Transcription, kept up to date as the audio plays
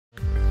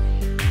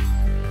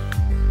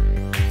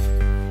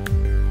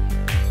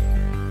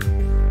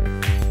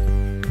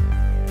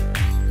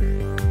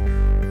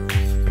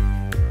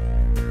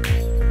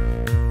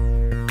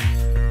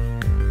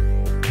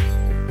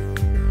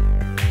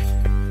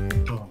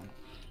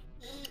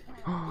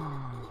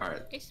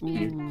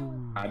spirit power.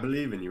 I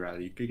believe in you,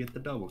 Riley. You could get the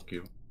double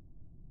kill.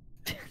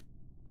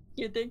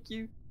 Yeah, thank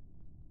you.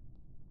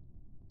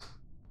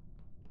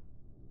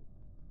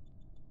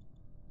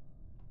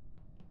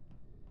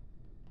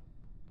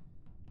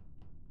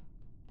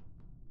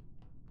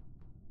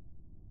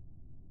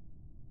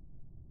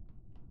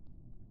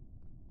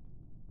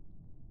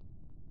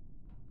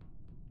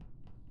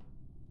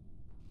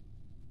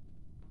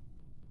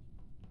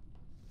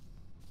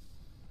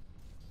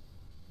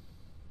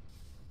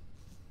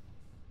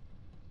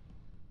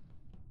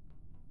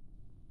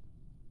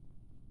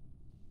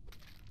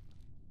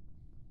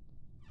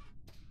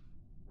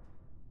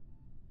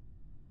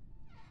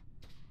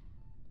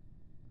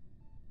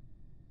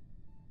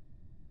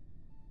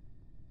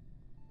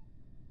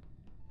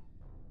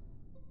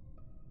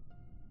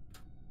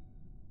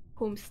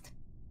 Whomst.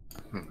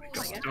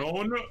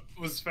 Stone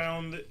was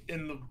found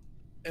in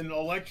the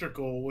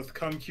electrical with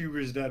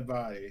Cube's dead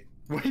body.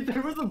 Wait,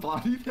 there was a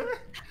body there?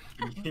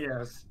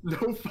 Yes.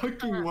 No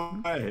fucking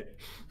way.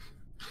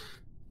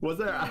 Was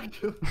there? I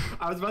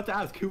was about to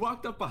ask, who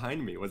walked up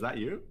behind me? Was that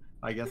you?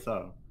 I guess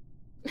so.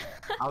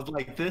 I was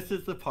like, this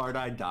is the part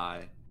I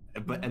die.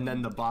 And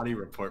then the body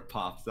report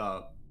pops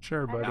up.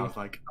 Sure, buddy. I was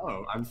like,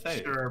 oh, I'm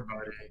safe. Sure,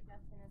 buddy.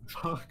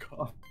 Fuck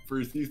off,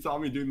 Bruce. You saw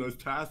me doing those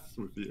tasks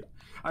with you.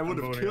 I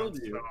would have killed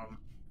you.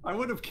 I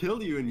would have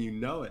killed you and you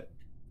know it.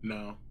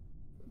 No.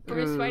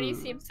 Bruce, why do you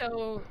seem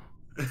so...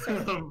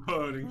 I'm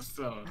voting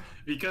Stone.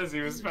 Because he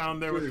was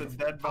found there with the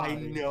dead body. I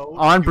know.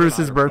 On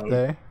Bruce's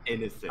birthday.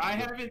 Innocent. I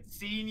haven't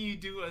seen you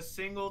do a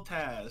single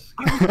task.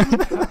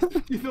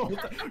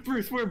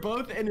 Bruce, we're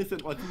both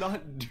innocent. Let's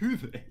not do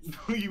this.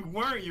 No, you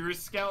weren't. You were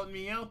scouting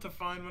me out to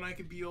find when I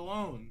could be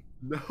alone.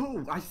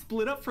 No, I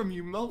split up from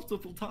you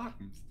multiple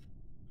times.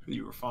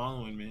 You were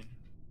following me.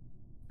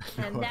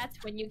 And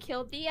that's when you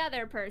killed the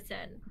other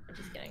person. I'm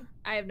just kidding.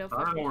 I have no I don't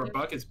know fucking where clue.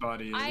 Bucket's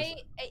body is.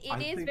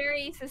 It is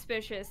very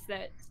suspicious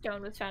that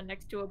Stone was found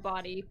next to a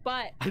body,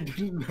 but I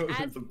didn't know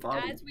there was a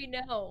body. as we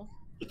know,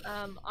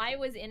 I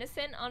was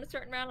innocent on a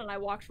certain round and I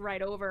walked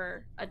right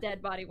over a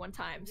dead body one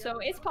time, so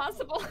it's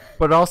possible.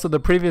 But also the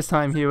previous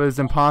time he was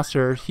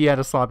imposter, he had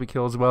a sloppy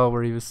kill as well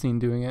where he was seen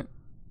doing it.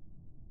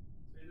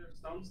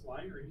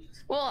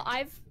 Well,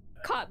 I've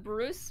caught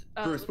Bruce.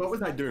 Bruce, what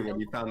was I doing when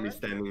you found me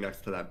standing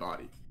next to that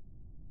body?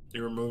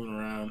 You were moving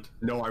around.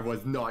 No, I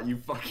was not. You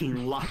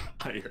fucking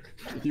liar.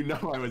 You know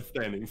I was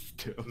standing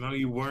still. No,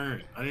 you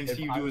weren't. I didn't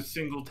see you do a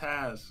single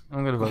task.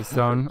 I'm gonna vote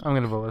Stone. I'm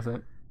gonna vote with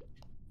it.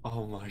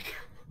 Oh my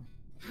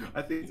god.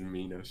 I think it's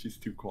Mina. She's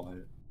too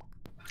quiet.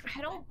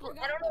 I don't know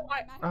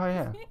why. Oh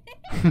yeah.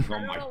 Oh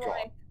my god.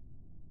 Why.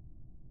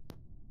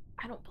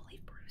 I don't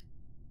believe Bruce.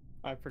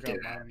 I forgot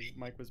my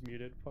mic was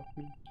muted. Fuck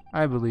me.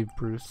 I believe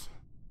Bruce.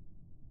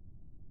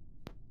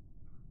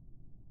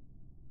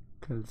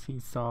 Because he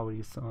saw what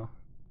he saw.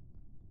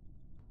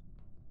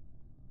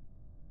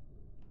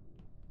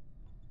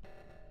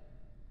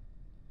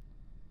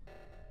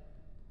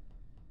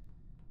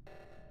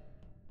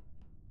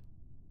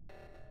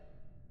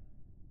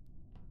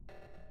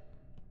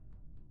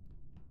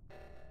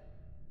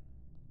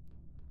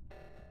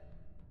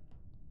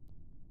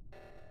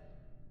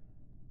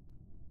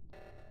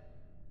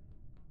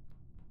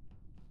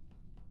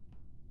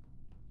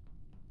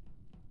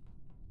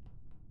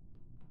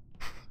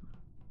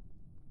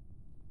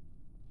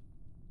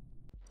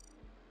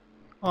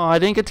 Oh, I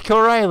didn't get to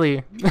kill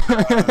Riley.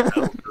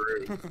 Kidding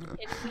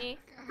me?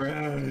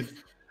 Bruce,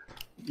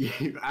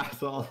 you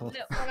asshole. No,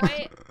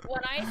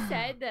 when I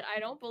said that I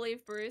don't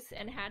believe Bruce,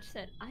 and Hatch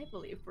said I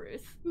believe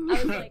Bruce, I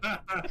was like,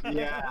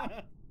 Yeah.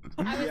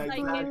 I was Yeah, like,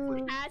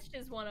 exactly. if Hatch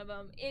is one of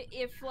them,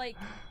 if Bruce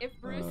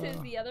is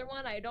the other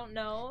one, I don't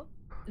know.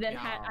 Then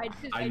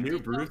I knew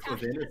Bruce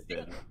was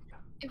innocent.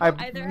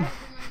 Either has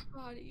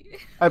my body.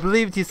 I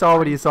believed he saw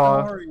what he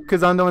saw. sorry.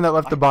 Because I'm the one that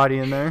left the body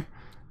in there.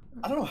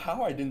 I don't know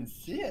how I didn't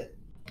see it.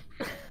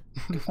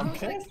 I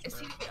was like, is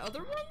he the other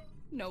one?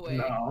 No way.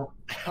 No.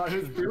 I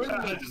was doing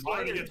I the just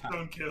wanted to fire get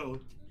Stone killed.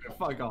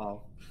 Fuck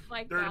off.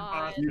 My Third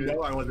God, You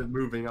know I wasn't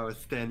moving. I was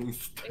standing we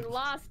still.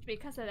 lost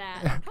because of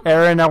that. Come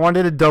Aaron, I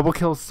wanted to double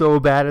kill so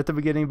bad at the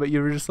beginning, but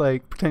you were just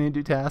like pretending to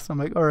do tasks. I'm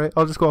like, alright,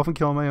 I'll just go off and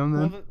kill on my own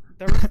then.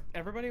 Well,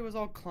 everybody was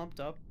all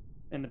clumped up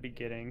in the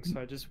beginning, so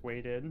I just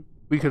waited.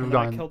 We could have And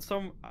then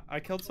gone. I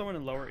killed someone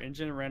in lower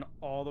engine and ran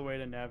all the way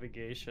to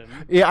navigation.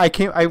 Yeah, I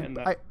came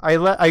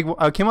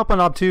up on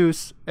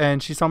Obtuse,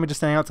 and she saw me just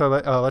standing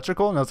outside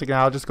electrical, and I was like,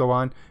 nah, I'll just go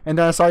on. And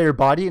then I saw your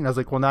body, and I was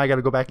like, well, now I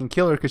gotta go back and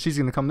kill her because she's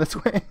gonna come this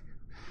way.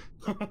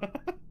 I'm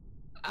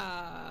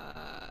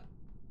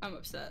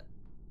upset.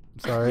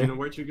 Sorry. Mina,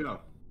 where'd you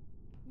go?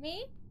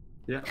 Me?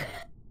 Yeah.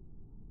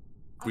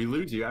 We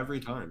lose you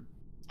every time.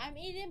 I'm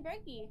eating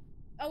Berkey.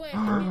 Oh wait,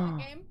 are we in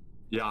the game?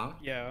 Yeah.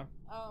 Yeah.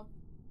 Oh.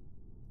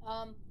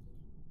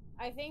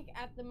 I think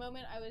at the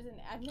moment I was in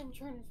admin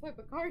trying to swipe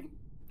a card.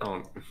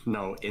 Oh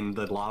no, in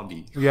the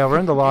lobby. Yeah, we're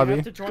in the You lobby.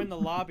 have to join the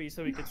lobby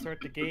so we can start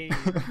the game.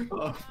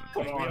 Oh,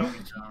 come on.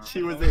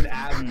 She was in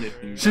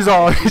admin. She's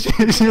all.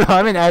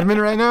 I'm in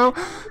admin right now.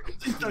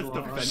 She starts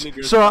defending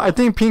herself. So I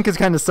think Pink is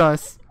kind of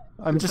sus.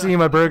 I'm just eating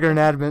my burger in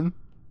admin.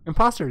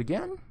 Imposter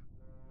again?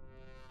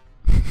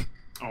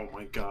 Oh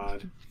my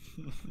god.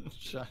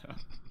 Shut up.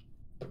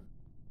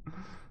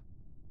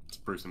 It's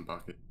Bruce and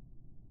Bucket.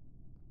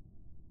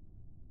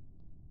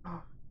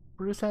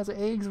 Bruce has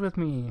eggs with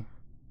me.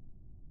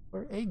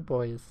 We're egg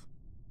boys.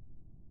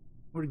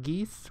 We're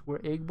geese.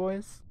 We're egg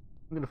boys.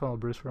 I'm gonna follow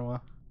Bruce for a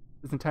while.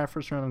 This entire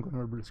first round, I'm going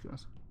where Bruce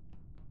goes.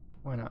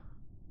 Why not?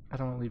 I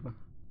don't want to leave him.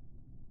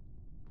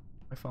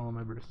 I follow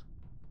my Bruce.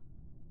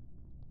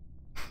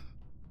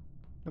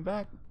 Come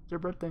back. It's your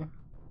birthday.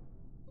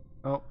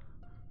 Oh.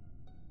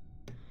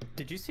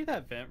 Did you see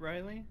that vent,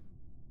 Riley?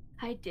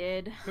 I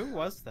did. Who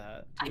was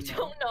that? I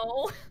don't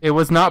know. It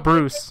was not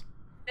Bruce.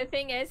 The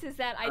thing is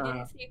that I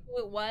didn't see who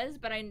it was,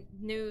 but I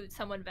knew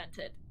someone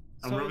vented.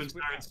 I'm Robin's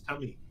parents'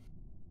 tummy.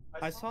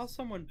 I saw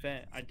someone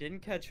vent. I didn't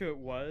catch who it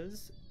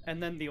was,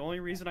 and then the only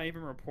reason I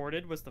even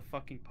reported was the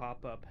fucking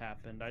pop-up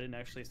happened. I didn't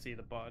actually see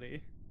the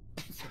body.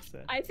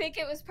 I think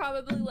it was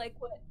probably like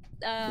what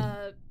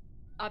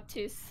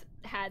Obtuse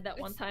had that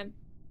one time.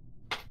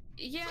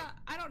 Yeah,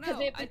 I don't know.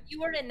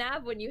 You were in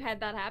Nav when you had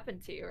that happen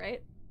to you,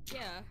 right?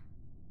 Yeah.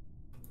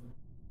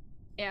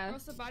 Yeah. Or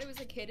else the body was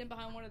like hidden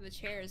behind one of the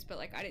chairs, but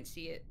like I didn't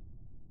see it.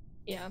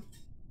 Yeah.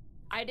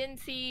 I didn't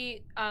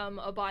see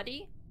a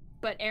body,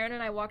 but Aaron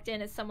and I walked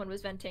in as someone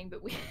was venting,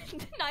 but we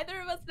neither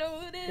of us know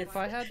who it is. If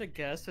I had to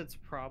guess, it's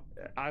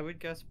I would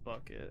guess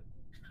Bucket.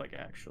 Like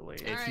actually.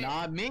 It's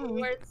not me.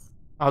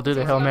 I'll do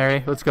the Hail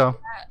Mary. Let's go.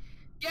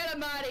 Get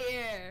him out of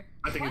here!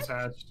 I think it's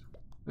Hatched.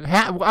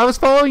 I was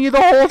following you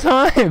the whole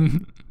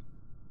time.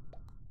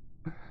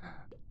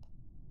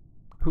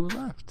 Who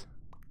left?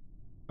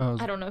 Oh,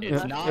 I don't know who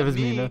it, left. It was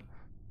Mina.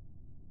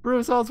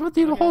 Bruce, I was with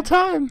you the whole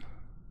time.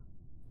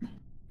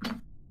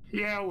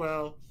 Yeah,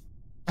 well,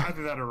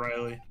 either that or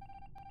Riley.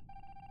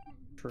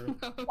 True.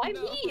 Why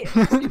me?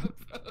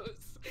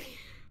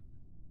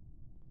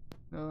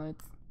 No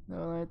lights.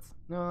 No lights.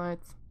 No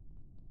lights.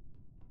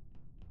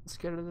 I'm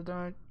scared of the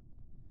dark.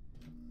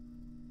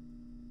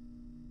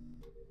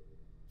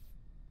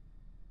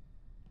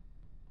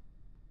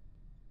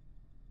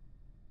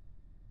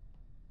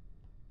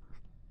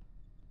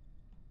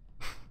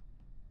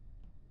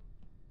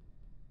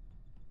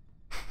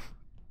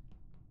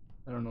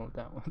 I don't know what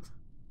that was.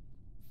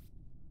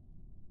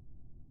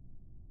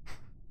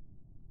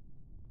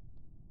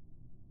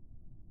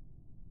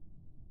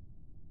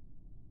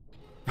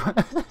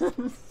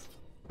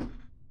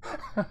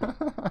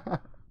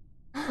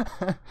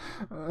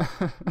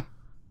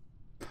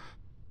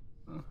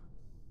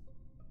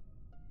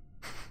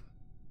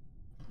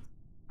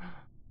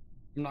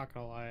 I'm not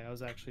gonna lie, I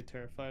was actually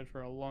terrified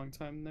for a long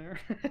time there.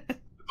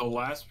 The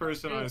last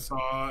person I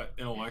saw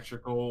in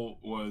electrical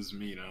was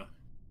Mina.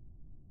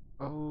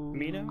 Oh.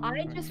 Mina?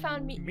 I just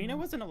found Mina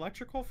was in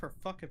electrical for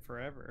fucking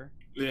forever.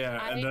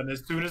 Yeah, and then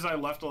as soon as I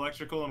left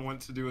electrical and went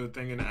to do a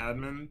thing in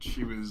admin,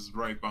 she was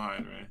right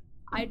behind me.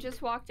 I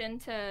just walked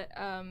into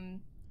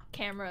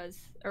cameras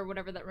or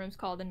whatever that room's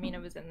called, and Mina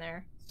was in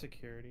there.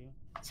 Security.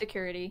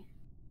 Security.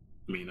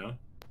 Mina,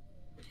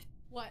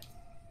 What?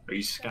 are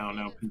you scouting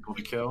out people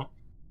to kill?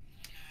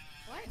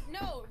 What?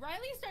 No,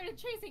 Riley started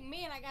chasing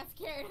me and I got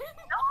scared.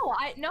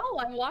 No,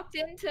 I walked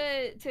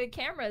into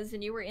cameras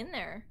and you were in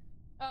there.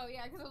 Oh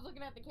yeah, because I was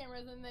looking at the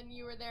cameras and then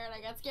you were there and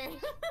I got scared.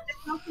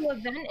 There's also a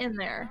vent in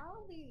there.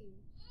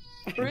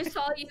 Bruce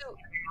saw you.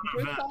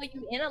 Bruce saw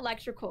you in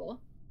electrical,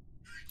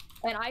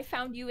 and I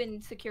found you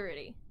in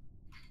security.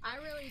 I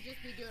really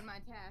just be doing my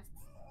tasks.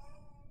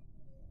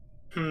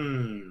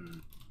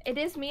 It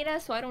is Mina,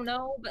 so I don't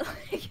know, but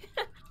like. See?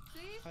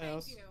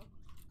 Thank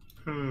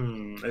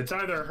you. It's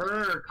either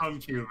her or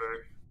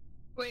Cumcuber.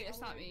 Wait,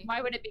 it's not me.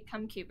 Why would it be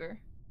Cumcuber?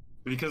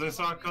 Because I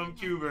saw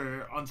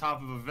Cumcuber on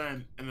top of a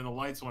vent, and then the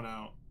lights went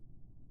out.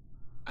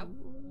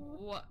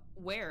 What?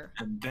 Where?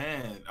 And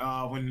then,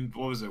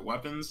 what was it,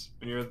 weapons?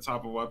 When you're at the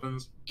top of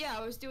weapons? Yeah,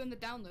 I was doing the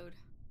download.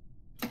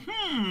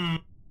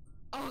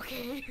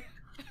 Okay.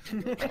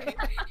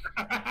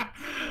 I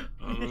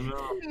don't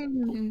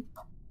know.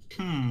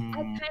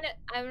 I'm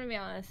gonna be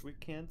honest. We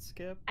can't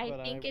skip. I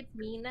but think it's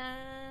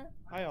Mina.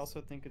 I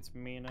also think it's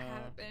Mina. I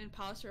have been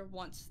imposter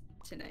once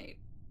tonight.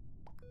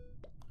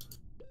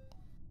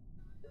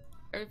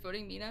 Are we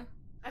voting Mina?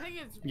 I think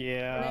it's.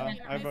 Yeah,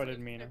 I voted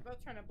Mina. They're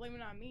both trying to blame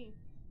it on me.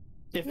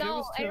 If it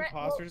was two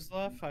imposters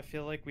left, I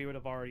feel like we would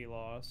have already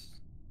lost.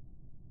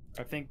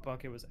 I think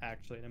Bucket was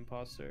actually an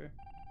imposter.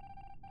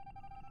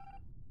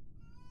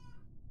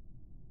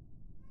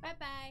 Bye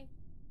bye.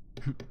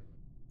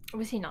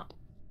 Was he not?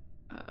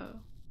 Uh-oh.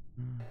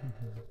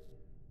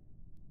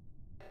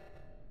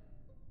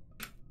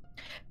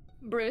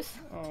 Bruce.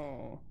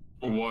 Oh.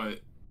 What?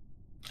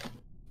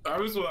 I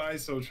was with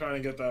ISO trying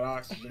to get that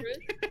oxygen.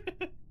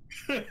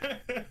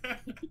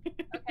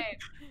 Okay,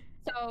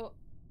 so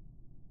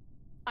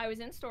I was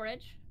in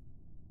storage,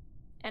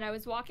 and I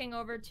was walking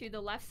over to the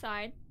left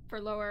side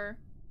for lower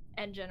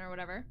engine or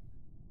whatever.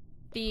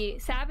 The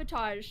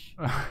sabotage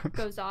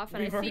goes off,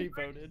 and We've I already see.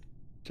 Voted.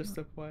 Just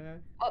FYI.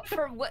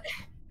 For what?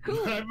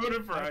 Who? I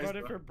voted for I ISO.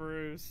 voted for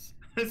Bruce.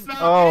 It's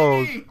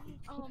not me!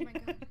 Oh my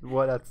god.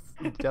 What?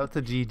 That's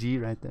a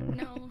GG right there.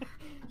 No.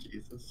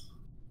 Jesus.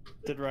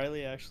 Did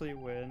Riley actually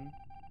win?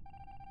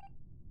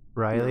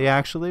 Riley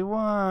actually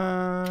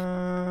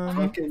won.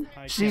 Fucking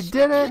She guess-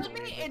 did it. Killed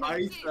me and I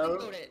immediately so-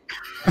 voted.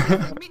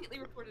 I immediately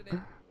reported it.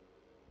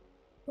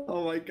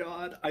 Oh my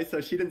god. I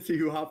saw she didn't see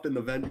who hopped in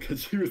the vent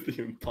because she was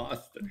the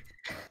imposter.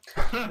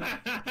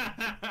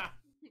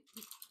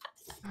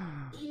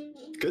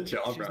 Good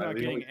job, She's not Riley.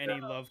 getting any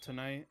love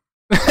tonight.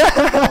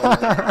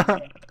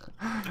 That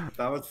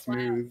was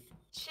smooth.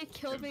 She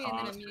killed me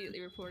and then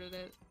immediately reported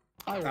it.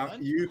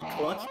 You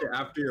clutched it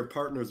after your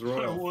partner's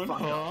royal.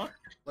 Fuck up.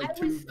 Like I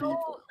two was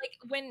people.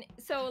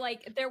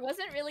 there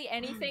wasn't really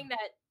anything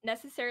that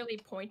necessarily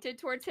pointed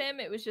towards him.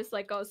 It was just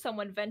like, oh,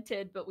 someone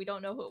vented, but we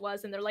don't know who it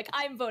was, and they're like,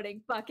 I'm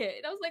voting Bucket.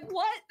 And I was like,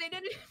 what? They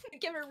didn't even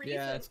give a reason.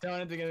 Yeah, Stone at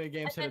the beginning of the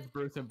game And said then- it's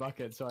Bruce and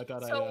Bucket, so I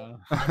thought So-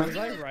 Was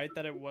I right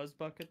that it was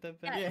Bucket that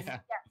Yes, vented? Yeah.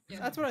 yes.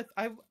 That's what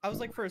I was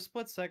like for a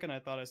split second I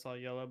thought I saw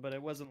yellow, but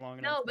it wasn't long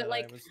enough. No, but, that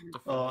like- I was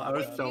Oh, I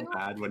was When so you-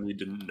 bad when you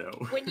didn't know.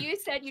 When you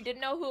said you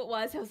didn't know who it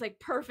was, I was like,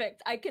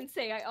 perfect. I can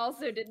say I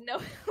also didn't know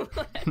who it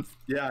was.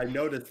 Yeah, I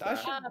noticed That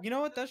that. should, you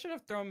know what? That should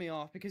have thrown me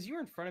off because you were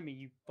in front of me,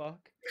 you fuck.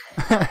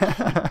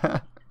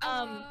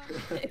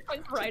 It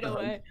went right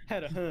away.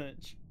 Had a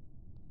hunch.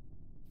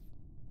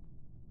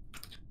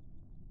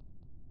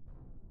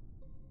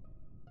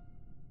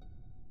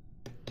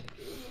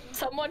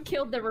 Someone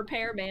killed the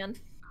repairman.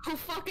 Who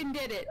fucking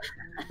did it?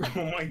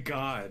 Oh my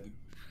god.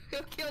 Who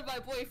killed my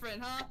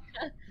boyfriend, huh?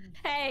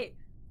 Hey,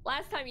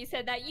 last time you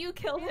said that, you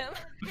killed him.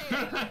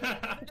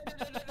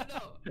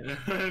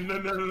 Hey, no.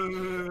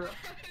 No.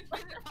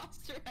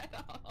 Imposter at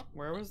all.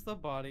 Where was the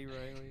body,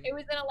 Riley? It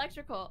was an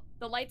electrical.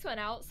 The lights went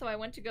out, so I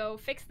went to go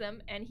fix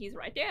them, and he's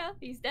right there.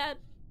 He's dead.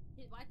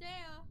 He's right there.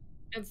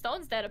 And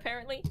Stone's dead,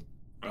 apparently.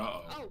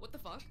 Uh-oh. Oh, what the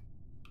fuck?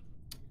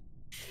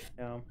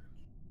 Yeah.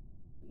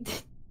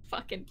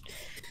 Fucking.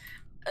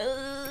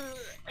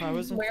 I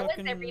was in Where was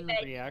fucking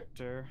everybody?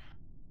 reactor.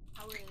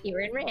 You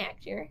were in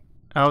reactor.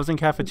 I was in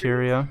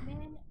cafeteria.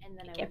 And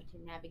then I Yep. went to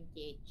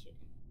navigation.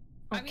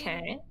 I mean-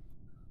 Okay.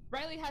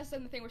 Riley has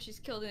done the thing where she's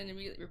killed it and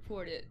immediately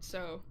reported it,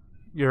 so.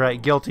 You're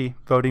right. Guilty.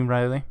 Voting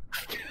Riley.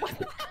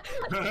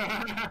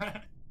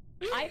 I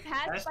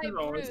passed by Ashton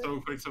always Bruce.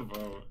 so quick to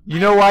vote. You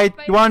know why?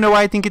 You want to know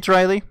why I think it's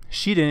Riley?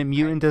 She didn't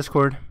mute in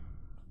Discord.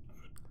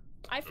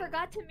 I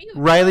forgot to mute.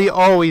 Riley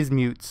always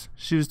mutes.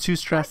 She was too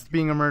stressed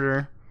being a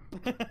murderer.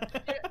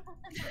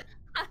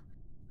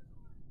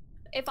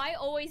 If I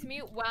always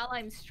mute while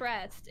I'm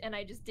stressed and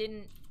I just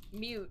didn't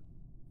mute,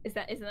 isn't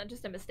that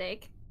just a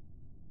mistake?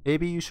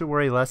 Maybe you should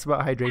worry less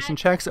about hydration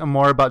checks and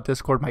more about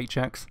Discord mic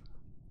checks.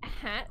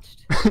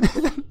 Hatched?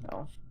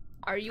 No.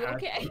 Are you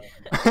Hatched. okay?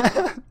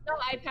 No,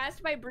 I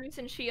passed by Bruce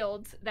and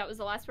Shields. That was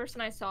the last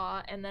person I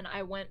saw, and then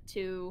I went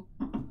to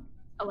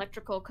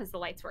electrical because the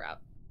lights were out.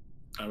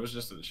 I was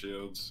just in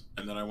shields,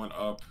 and then I went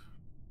up.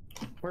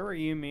 Where were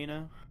you,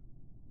 Mina?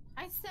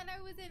 I said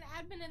I was in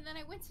admin and then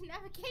I went to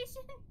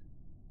navigation.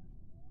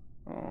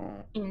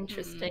 Oh.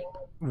 Interesting.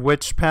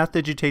 Which path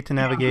did you take to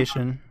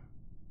navigation?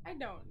 I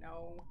don't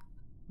know.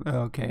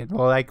 Okay,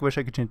 well, I wish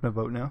I could change my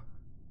vote now.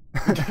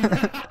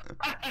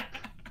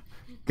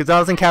 Because I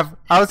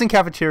was in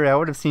cafeteria. I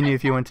would have seen you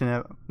if you went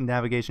to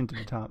navigation to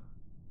the top.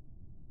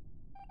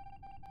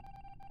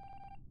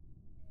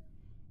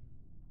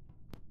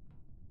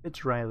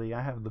 It's Riley.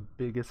 I have the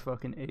biggest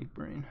fucking egg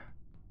brain.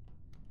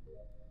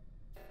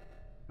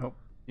 Nope,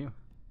 you.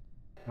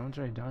 That one's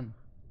already done.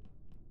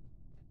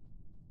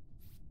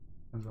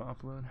 Let's go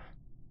upload.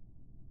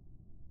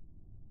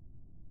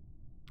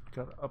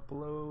 Gotta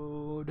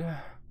upload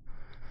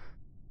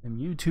them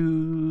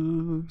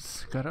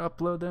YouTubes. Gotta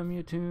upload them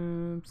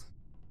YouTubes.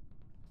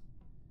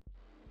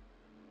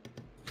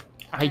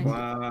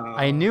 Wow.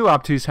 I knew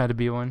Obtuse had to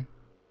be one.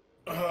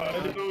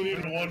 I don't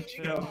even want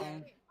to know.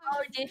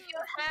 Oh, did you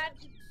have?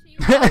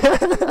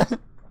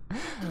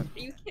 Are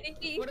you kidding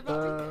me? What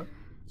about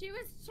She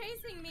was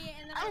chasing me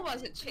and then I went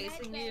wasn't to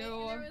chasing med bay, you.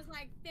 And there was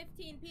like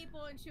 15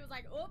 people and she was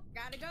like, "Oh,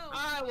 gotta go."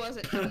 I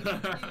wasn't chasing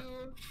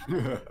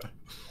you.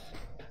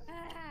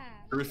 Ah.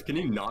 Bruce, can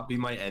you not be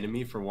my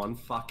enemy for one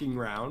fucking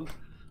round?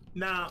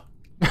 Nah.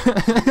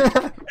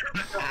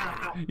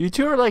 You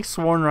two are like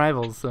sworn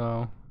rivals,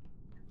 so.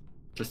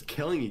 Just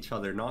killing each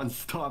other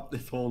non-stop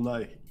this whole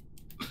night.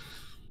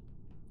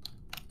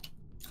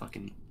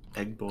 Fucking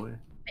egg boy.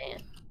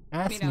 Man. I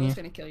Ask mean, I me. was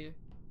gonna kill you.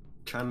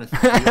 Trying to steal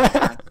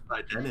Jack's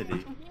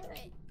identity.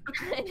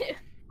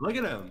 Look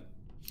at him.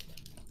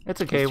 It's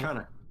He's okay. trying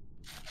to...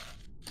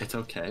 It's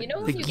okay. You know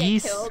The when you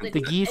geese, get killed and the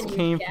you- geese and you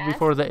came gas?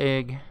 before the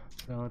egg,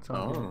 so it's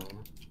all Oh. good.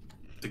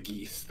 The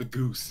geese. The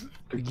goose.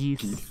 The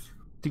geese.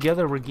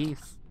 Together we're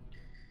geese.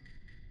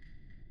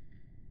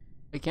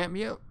 I can't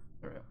mute.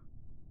 There we go.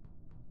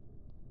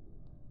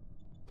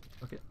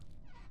 Okay,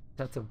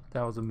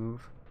 that was a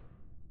move.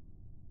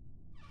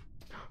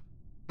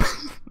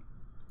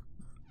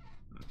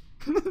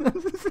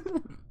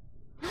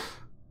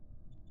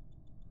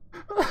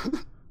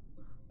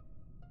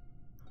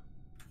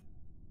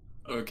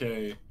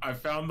 Okay, I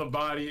found the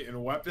body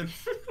and weapons.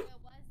 What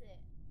was it?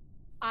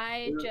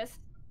 I just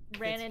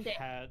ran It's into.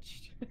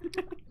 hatched.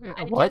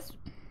 I What? just-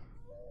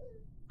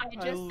 I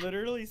I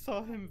literally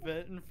saw him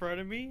vent in front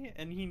of me,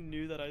 and he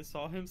knew that I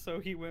saw him, so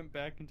he went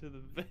back into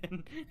the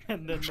vent,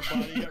 and then the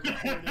body got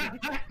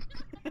reported.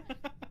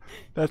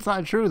 That's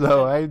not true,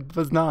 though. I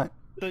was not.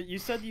 So you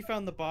said you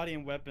found the body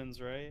and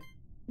weapons, right?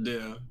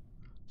 Yeah.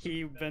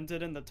 He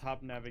vented in the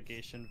top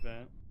navigation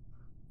vent.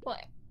 Well,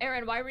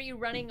 Aaron, why were you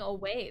running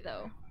away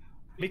though?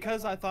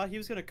 Because I thought he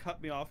was gonna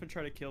cut me off and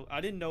try to kill.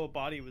 I didn't know a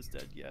body was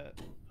dead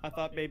yet. I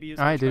thought maybe he was.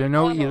 I didn't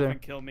know either.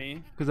 And kill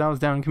me. Because I was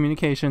down in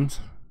communications.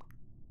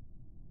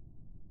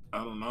 I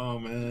don't know,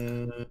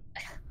 man.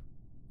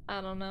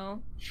 I don't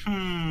know.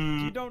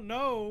 You don't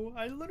know.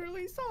 I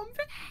literally saw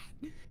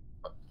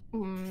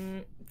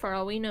him. For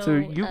all we know. So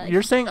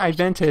you're saying I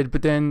vented,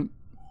 but then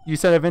you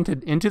said I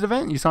vented into the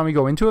vent? You saw me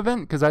go into a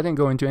vent? Because I didn't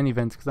go into any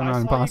vents because I'm not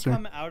an imposter. I saw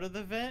you come out of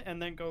the vent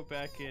and then go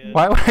back in.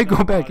 Why would I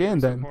go back in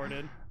then?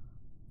 Reported.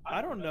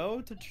 I don't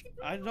know.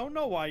 I don't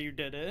know why you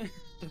did it.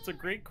 That's a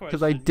great question.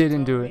 Because I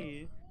didn't do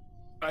it.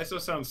 ISO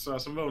sounds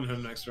sus. I'm voting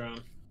him next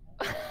round.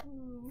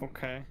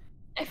 Okay.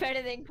 If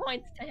anything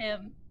points to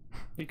him.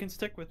 You can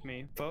stick with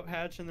me. Vote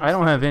Hatch and then I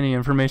don't have any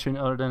information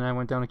other than I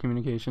went down to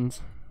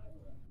communications.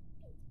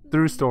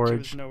 Through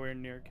storage. She was nowhere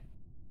near.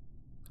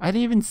 I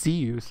didn't even see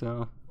you,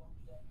 so...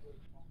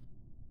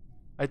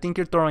 I think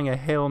you're throwing a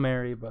Hail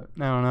Mary, but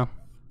I don't know.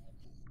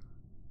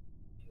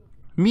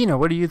 Mina,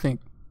 what do you think?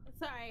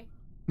 Sorry.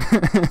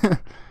 I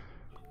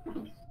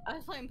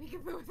was playing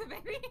peekaboo with the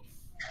baby.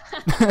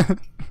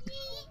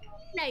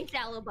 Nice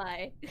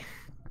alibi.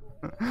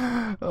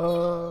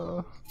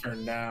 For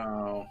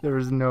now. There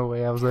was no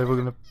way I was able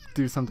to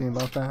do something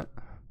about that.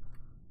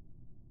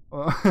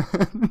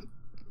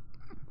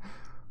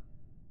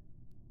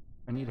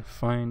 I need to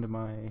find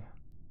my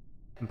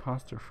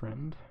imposter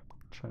friend.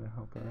 Try to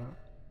help her out.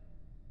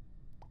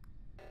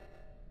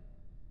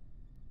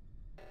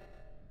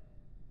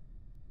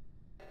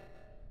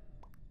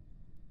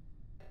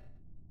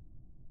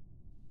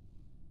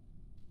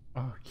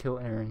 Oh, kill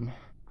Aaron.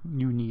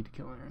 You need to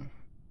kill Aaron.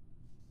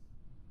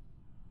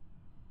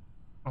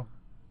 Oh.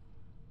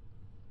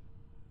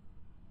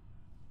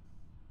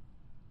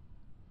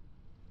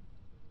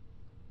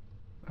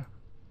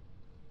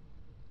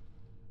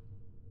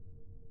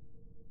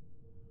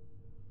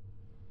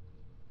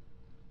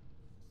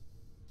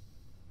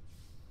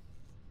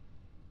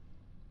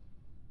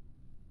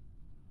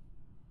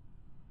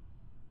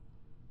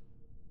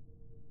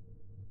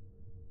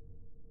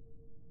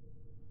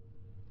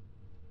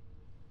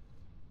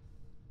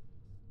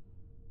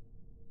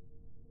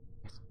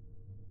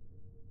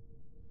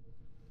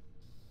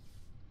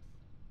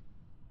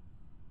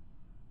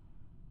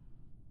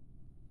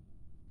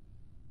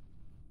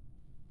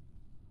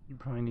 He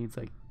probably needs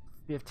like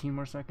 15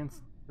 more seconds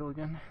to kill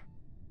again.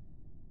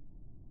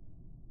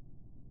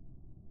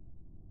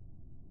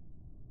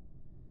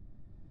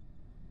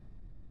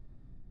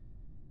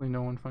 Hopefully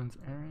no one finds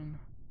Aaron.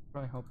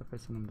 Probably help if I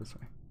send him this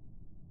way.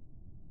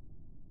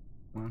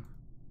 Come on.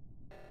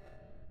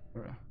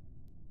 Alright.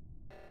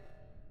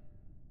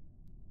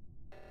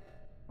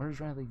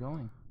 Where's Riley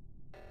going?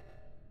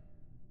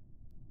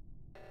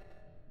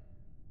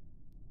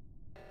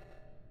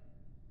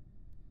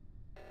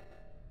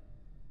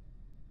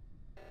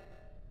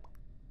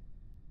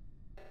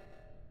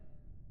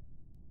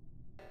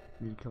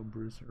 Need to kill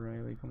Bruce or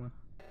Riley, come on.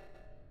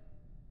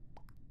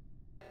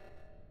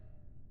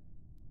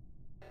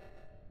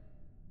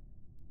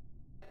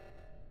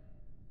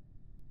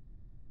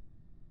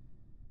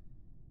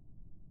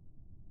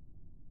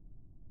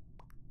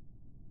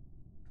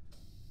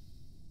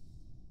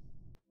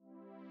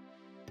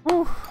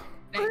 Whew.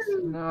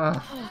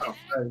 Nah.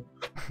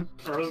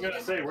 I was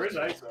gonna say, where's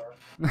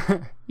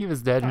ISO? He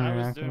was dead in I an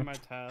was accident. doing my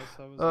task.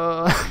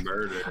 I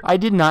Murder. I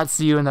did not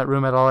see you in that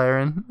room at all,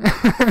 Aaron.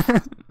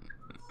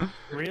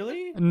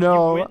 Really?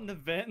 No. You went in the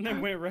vent and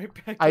then went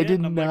right back I in.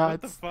 did I'm not. Like,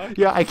 what the fuck?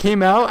 Yeah, I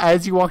came out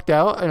as you walked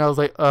out, and I was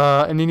like,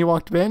 and then you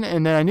walked in,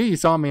 and then I knew you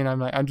saw me, and I'm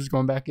like, I'm just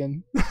going back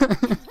in.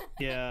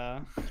 Yeah.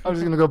 I was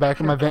just gonna go back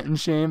in my vent in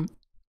shame.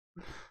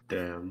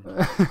 Damn.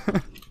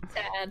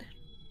 Sad.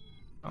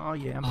 Oh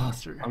yeah,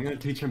 imposter. I'm gonna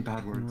teach him bad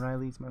And words.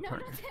 Riley's my No,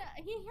 partner.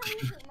 he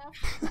hears it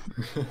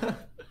now.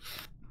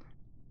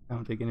 I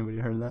don't think anybody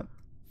heard that.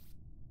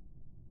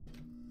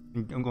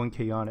 I'm going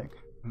chaotic.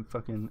 I'm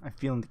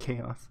feeling the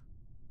chaos.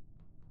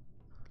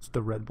 It's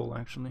the Red Bull,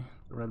 actually.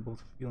 The Red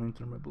Bull's feeling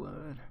through my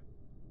blood.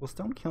 Will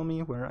Stone kill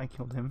me where I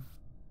killed him?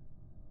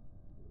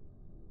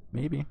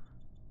 Maybe.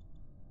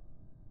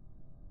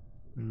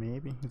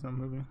 Maybe. He's not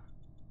moving.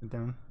 Get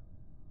down.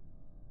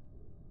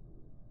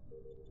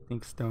 I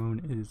think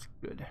Stone is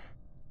good.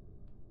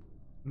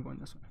 I'm going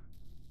this way.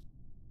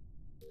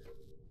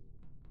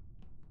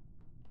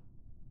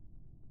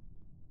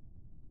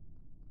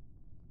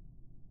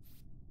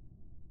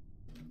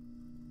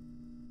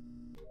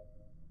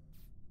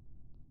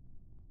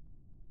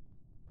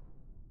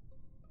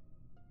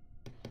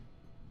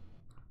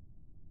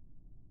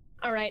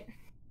 All right.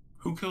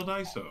 Who killed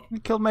ISO? I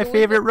killed my Who was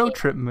favorite with road me?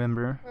 trip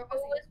member. Who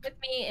was with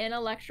me in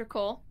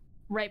electrical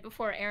right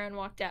before Aaron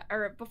walked out,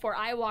 or before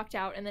I walked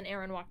out and then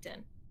Aaron walked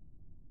in?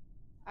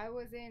 I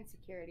was in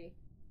security.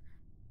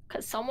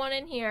 because someone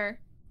in here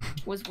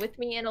was with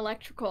me in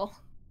electrical,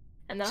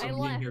 and then I Somebody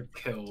in left. here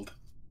killed.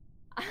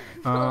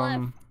 I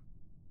left.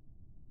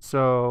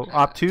 So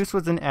Obtuse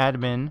was an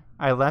admin.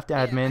 I left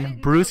Yeah, I admin.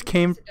 didn't Bruce know Bruce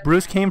came. was a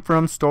Bruce admin. came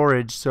from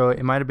storage, so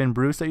it might have been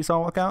Bruce that you saw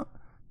walk out.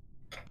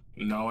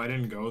 No, I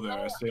didn't go there.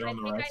 I Oh, stayed on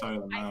the think right side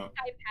of the I map.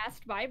 think I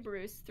passed by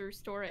Bruce through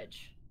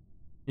storage.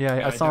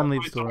 Yeah, I saw him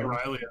leave definitely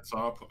storage. saw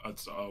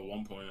Riley at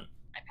one point.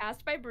 I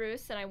passed by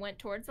Bruce and I went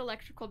towards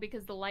electrical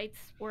because the lights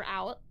were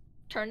out.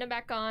 Turned them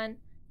back on.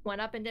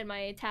 Went up and did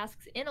my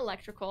tasks in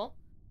electrical.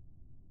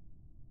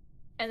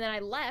 And then I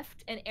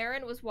left, and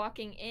Aaron was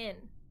walking in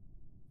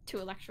to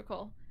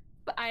electrical.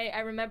 But I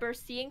remember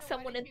seeing So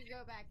someone why in. did you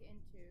go back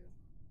into?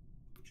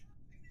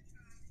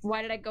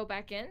 Why did I go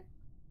back in?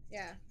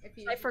 Yeah, if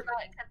you. I forgot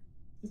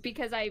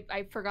because I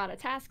forgot a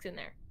task in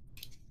there.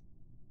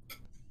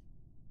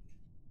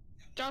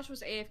 Josh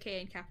was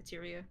AFK in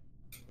cafeteria.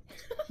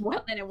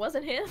 Well, then it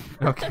wasn't him.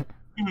 Okay.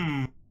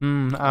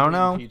 Hmm. I don't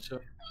know. Pizza.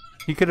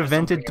 He could have That's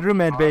vented something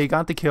through else. medbay,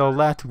 got the kill,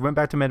 left, went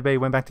back to medbay,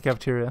 went back to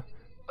cafeteria.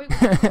 Wait,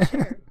 what?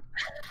 Sure.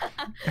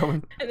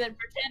 And then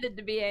pretended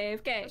to be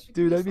AFK.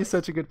 Dude, that'd be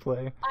such a good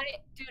play.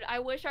 I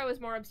wish I was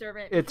more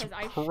observant. It's because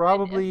I should have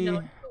probably known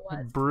who it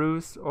was.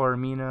 Bruce or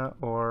Mina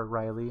or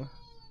Riley.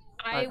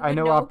 I I would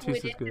know know who Obtuse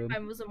it is is good. if I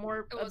was a more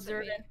It wasn't me.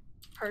 observant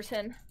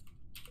person.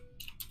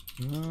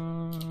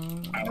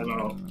 I don't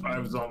know. I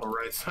was on the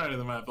right side of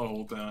the map the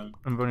whole time.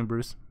 I'm voting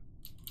Bruce.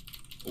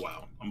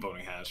 Wow, I'm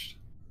voting Hatched.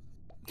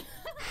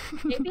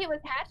 Maybe it was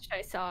Hatched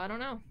I saw. I don't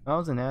know. I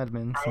was an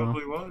admin, so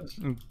Probably was.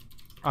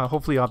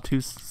 hopefully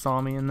Obtuse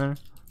saw me in there.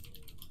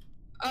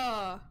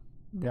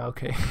 Yeah,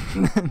 okay.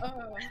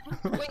 Oh.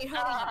 Wait,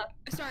 hold on.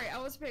 Sorry, I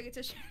was paying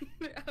attention.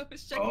 I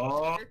was checking.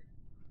 Oh. Twitter.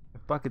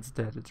 If Bucket's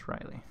dead, it's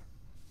Riley.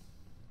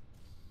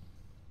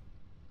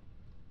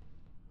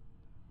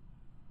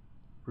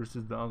 Bruce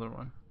is the other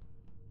one.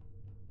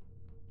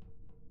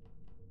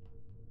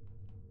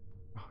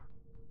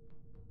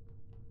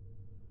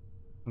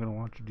 I'm gonna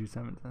watch you do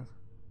Simon Says.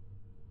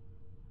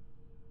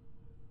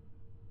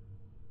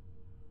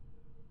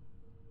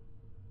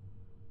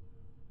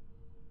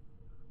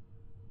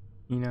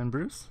 Mina and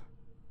Bruce?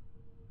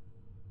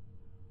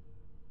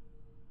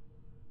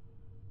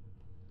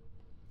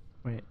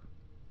 Wait.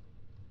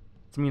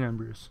 It's Mina and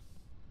Bruce.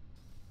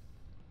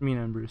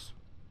 Mina and Bruce.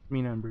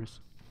 Mina and Bruce.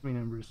 Mina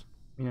and Bruce.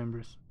 Mina and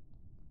Bruce.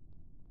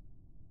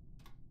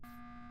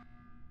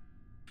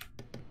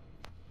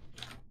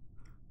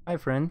 Hi,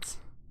 friends.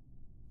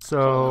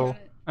 So,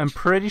 I'm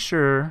pretty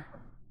sure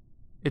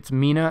it's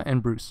Mina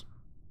and Bruce.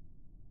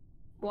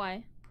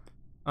 Why?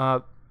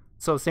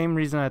 So same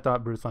reason I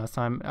thought Bruce last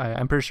time.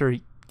 I'm pretty sure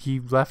he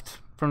left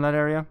from that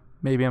area.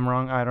 Maybe I'm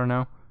wrong. I don't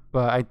know.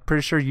 But I'm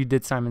pretty sure you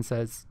did Simon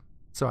Says.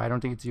 So I don't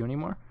think it's you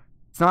anymore.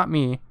 It's not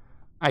me.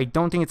 I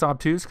don't think it's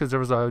Obtuse because there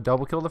was a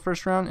double kill the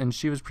first round and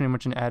she was pretty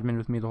much an admin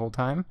with me the whole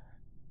time.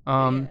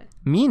 Yeah.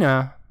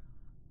 Mina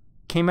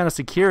came out of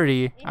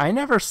security. I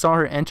never saw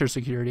her enter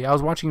security. I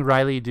was watching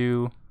Riley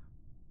do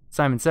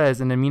Simon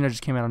Says and then Mina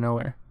just came out of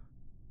nowhere.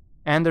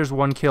 And there's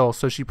one kill,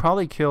 so she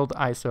probably killed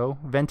ISO,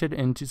 vented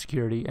into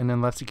security, and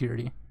then left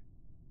security.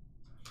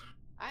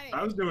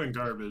 I was doing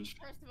garbage.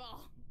 First of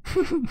all,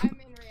 I'm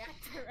in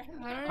reactor right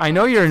now. I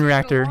know you're in It's taking a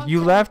reactor. long You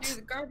time to left- do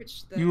the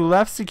garbage thing. You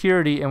left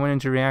security and went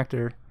into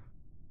reactor.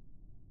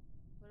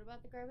 What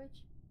about the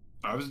garbage?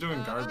 I was doing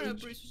I don't know,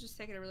 garbage. Bruce was just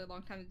taking a really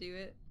long time to do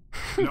it.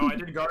 No, I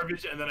did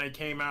garbage and then I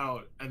came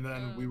out and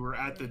then we Oh, were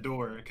at the right.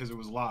 door because it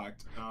was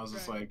locked. And I was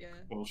just Right, like, yeah.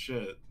 well,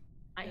 shit.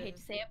 I hate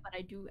to say it, but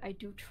I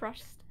do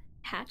trust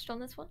Hatched on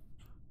this one.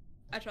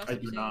 I trust I him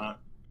do too. not.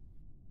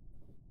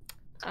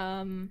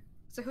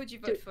 So who'd you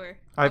vote for?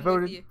 I I'm with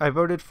voted. you. I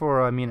voted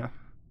for Mina.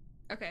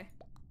 Okay.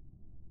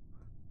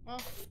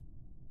 Well,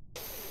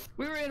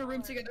 We were in a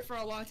room together for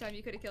a long time.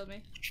 You could have killed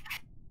me.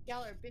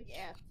 y'all are big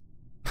ass.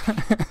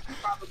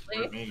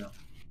 Probably. Mina.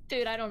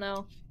 Dude, I don't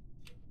know.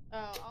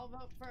 Oh, I'll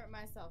vote for it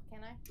myself. Can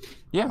I?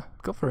 Yeah,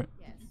 go for it.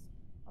 Yes.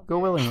 I'll Go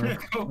do it. willingly.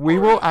 Go We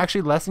for will it.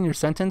 actually lessen your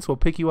sentence. We'll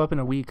pick you up in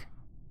a week.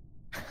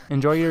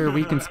 Enjoy your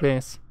week in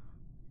space.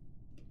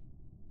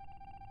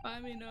 I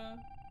mean,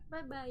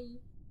 Bye bye.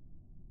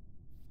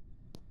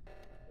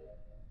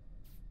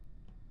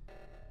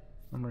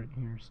 I'm right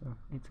here, so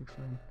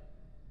 869.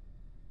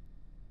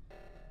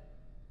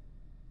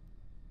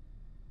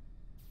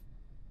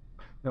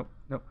 Nope,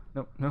 nope,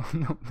 nope, no,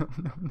 no, no,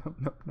 no, no,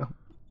 no, no.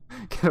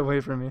 Get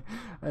away from me.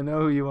 I know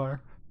who you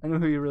are. I know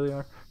who you really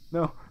are.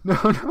 No, no,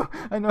 no.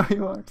 I know who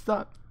you are.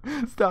 Stop.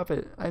 Stop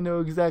it. I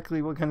know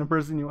exactly what kind of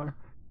person you are.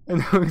 I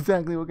know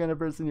exactly what kind of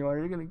person you are.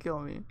 You're gonna kill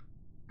me.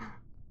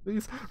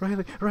 Please,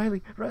 Riley,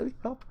 Riley, Riley,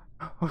 help.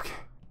 Okay.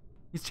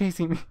 He's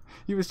chasing me.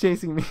 He was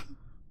chasing me.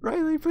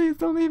 Riley, please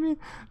don't leave me.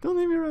 Don't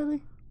leave me,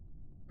 Riley.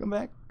 Come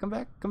back, come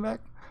back, come back.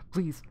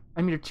 Please.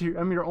 I'm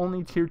your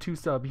only tier 2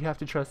 sub. You have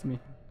to trust me.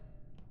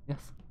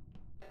 Yes.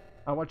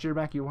 I'll watch your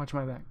back, you watch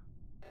my back.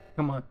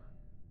 Come on.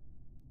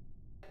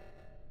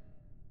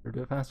 Or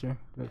do it faster.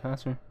 Do it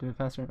faster. Do it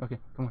faster. Okay,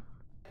 come on.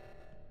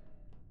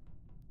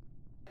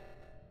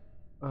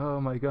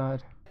 Oh my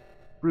god.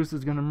 Bruce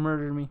is gonna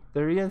murder me.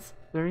 There he is.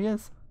 There he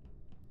is.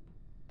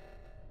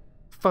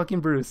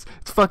 fucking Bruce.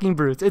 It's fucking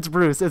Bruce. It's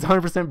Bruce. It's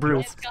 100%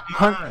 Bruce.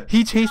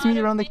 He chased me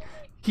around the.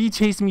 He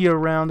chased me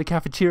around the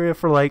cafeteria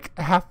for like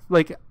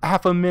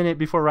half a minute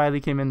before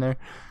Riley came in there.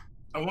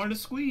 I wanted to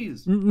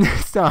squeeze.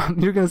 Stop!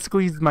 You're gonna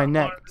squeeze my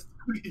neck. I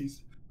wanted to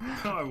squeeze.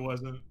 No, I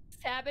wasn't.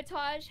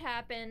 Sabotage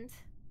happened,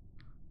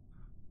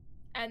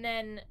 and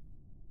then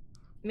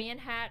me and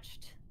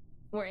Hatched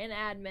were in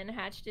admin.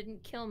 Hatch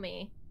didn't kill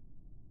me,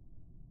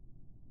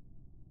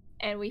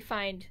 and we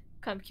find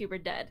Cumcuber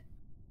dead.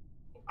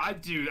 I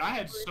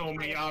had so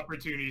many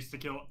opportunities to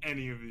kill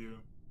any of you.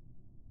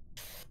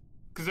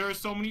 Because there were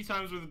so many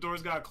times where the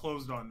doors got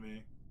closed on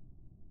me.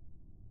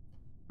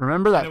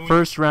 Remember that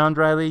first round,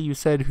 Riley? You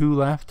said who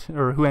left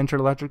or who entered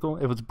electrical?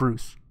 It was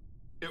Bruce.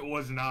 It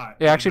was not.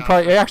 It actually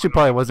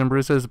probably wasn't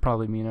Bruce. It was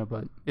probably Mina,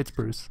 but it's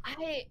Bruce.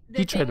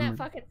 The thing that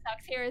fucking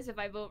sucks here is if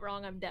I vote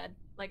wrong, I'm dead.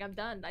 Like, I'm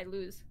done. I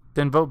lose.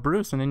 Then vote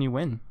Bruce and then you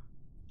win.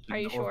 Are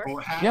you sure?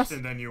 Vote Hatch Yes.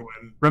 and then you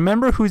win.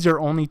 Remember who's your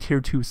only tier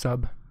 2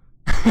 sub.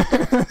 Vote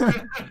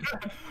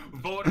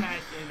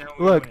Hatch and then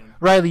we Look, win.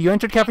 Riley, you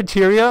entered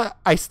cafeteria.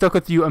 I stuck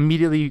with you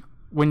immediately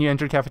when you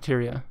entered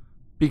cafeteria.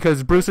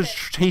 Because Bruce was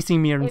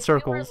chasing me in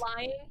circles. If you were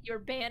lying, you're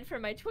banned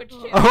from my Twitch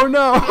channel. Oh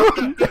no!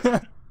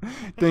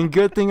 Then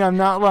good thing I'm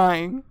not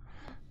lying.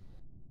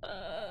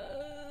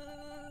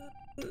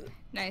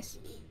 Nice.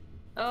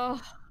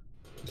 Oh.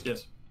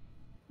 Yes.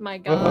 My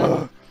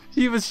God.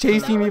 He was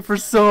chasing me for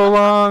so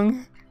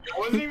long. I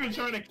wasn't even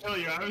trying to kill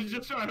you. I was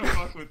just trying to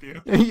fuck with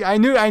you. I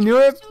knew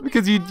it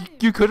because you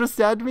could have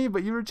stabbed me,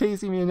 but you were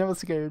chasing me and I was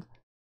scared.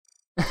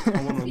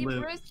 See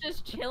Bruce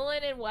just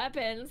chilling in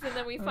weapons, and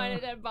then we find a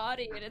dead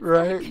body, and it's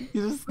right? like...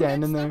 He's just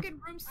standing there. I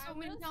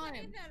will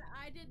say that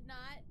I did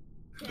not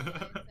kill it,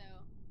 so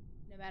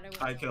no matter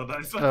what. I killed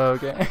Iso. Oh,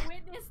 okay. I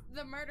witnessed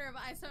the murder of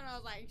Iso, and I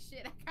was like,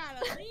 shit, I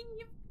gotta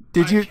leave.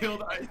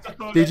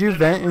 Did you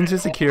vent into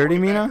security,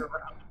 Mina?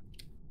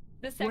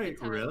 The second Wait,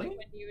 time really? when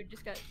you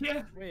just got...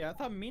 Yeah. Wait, I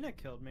thought Mina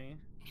killed me.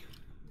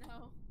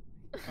 No.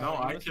 No,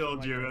 I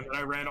killed you, and then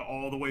I ran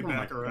all the way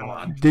back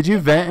around. Did you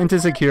vent into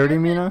security,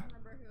 Mina?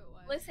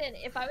 Listen,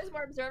 if I was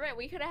more observant,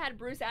 we could have had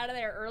Bruce out of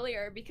there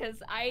earlier because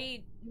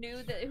I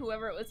knew that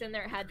whoever it was in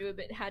there had to have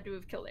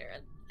killed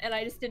Aaron, and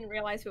I just didn't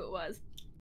realize who it was.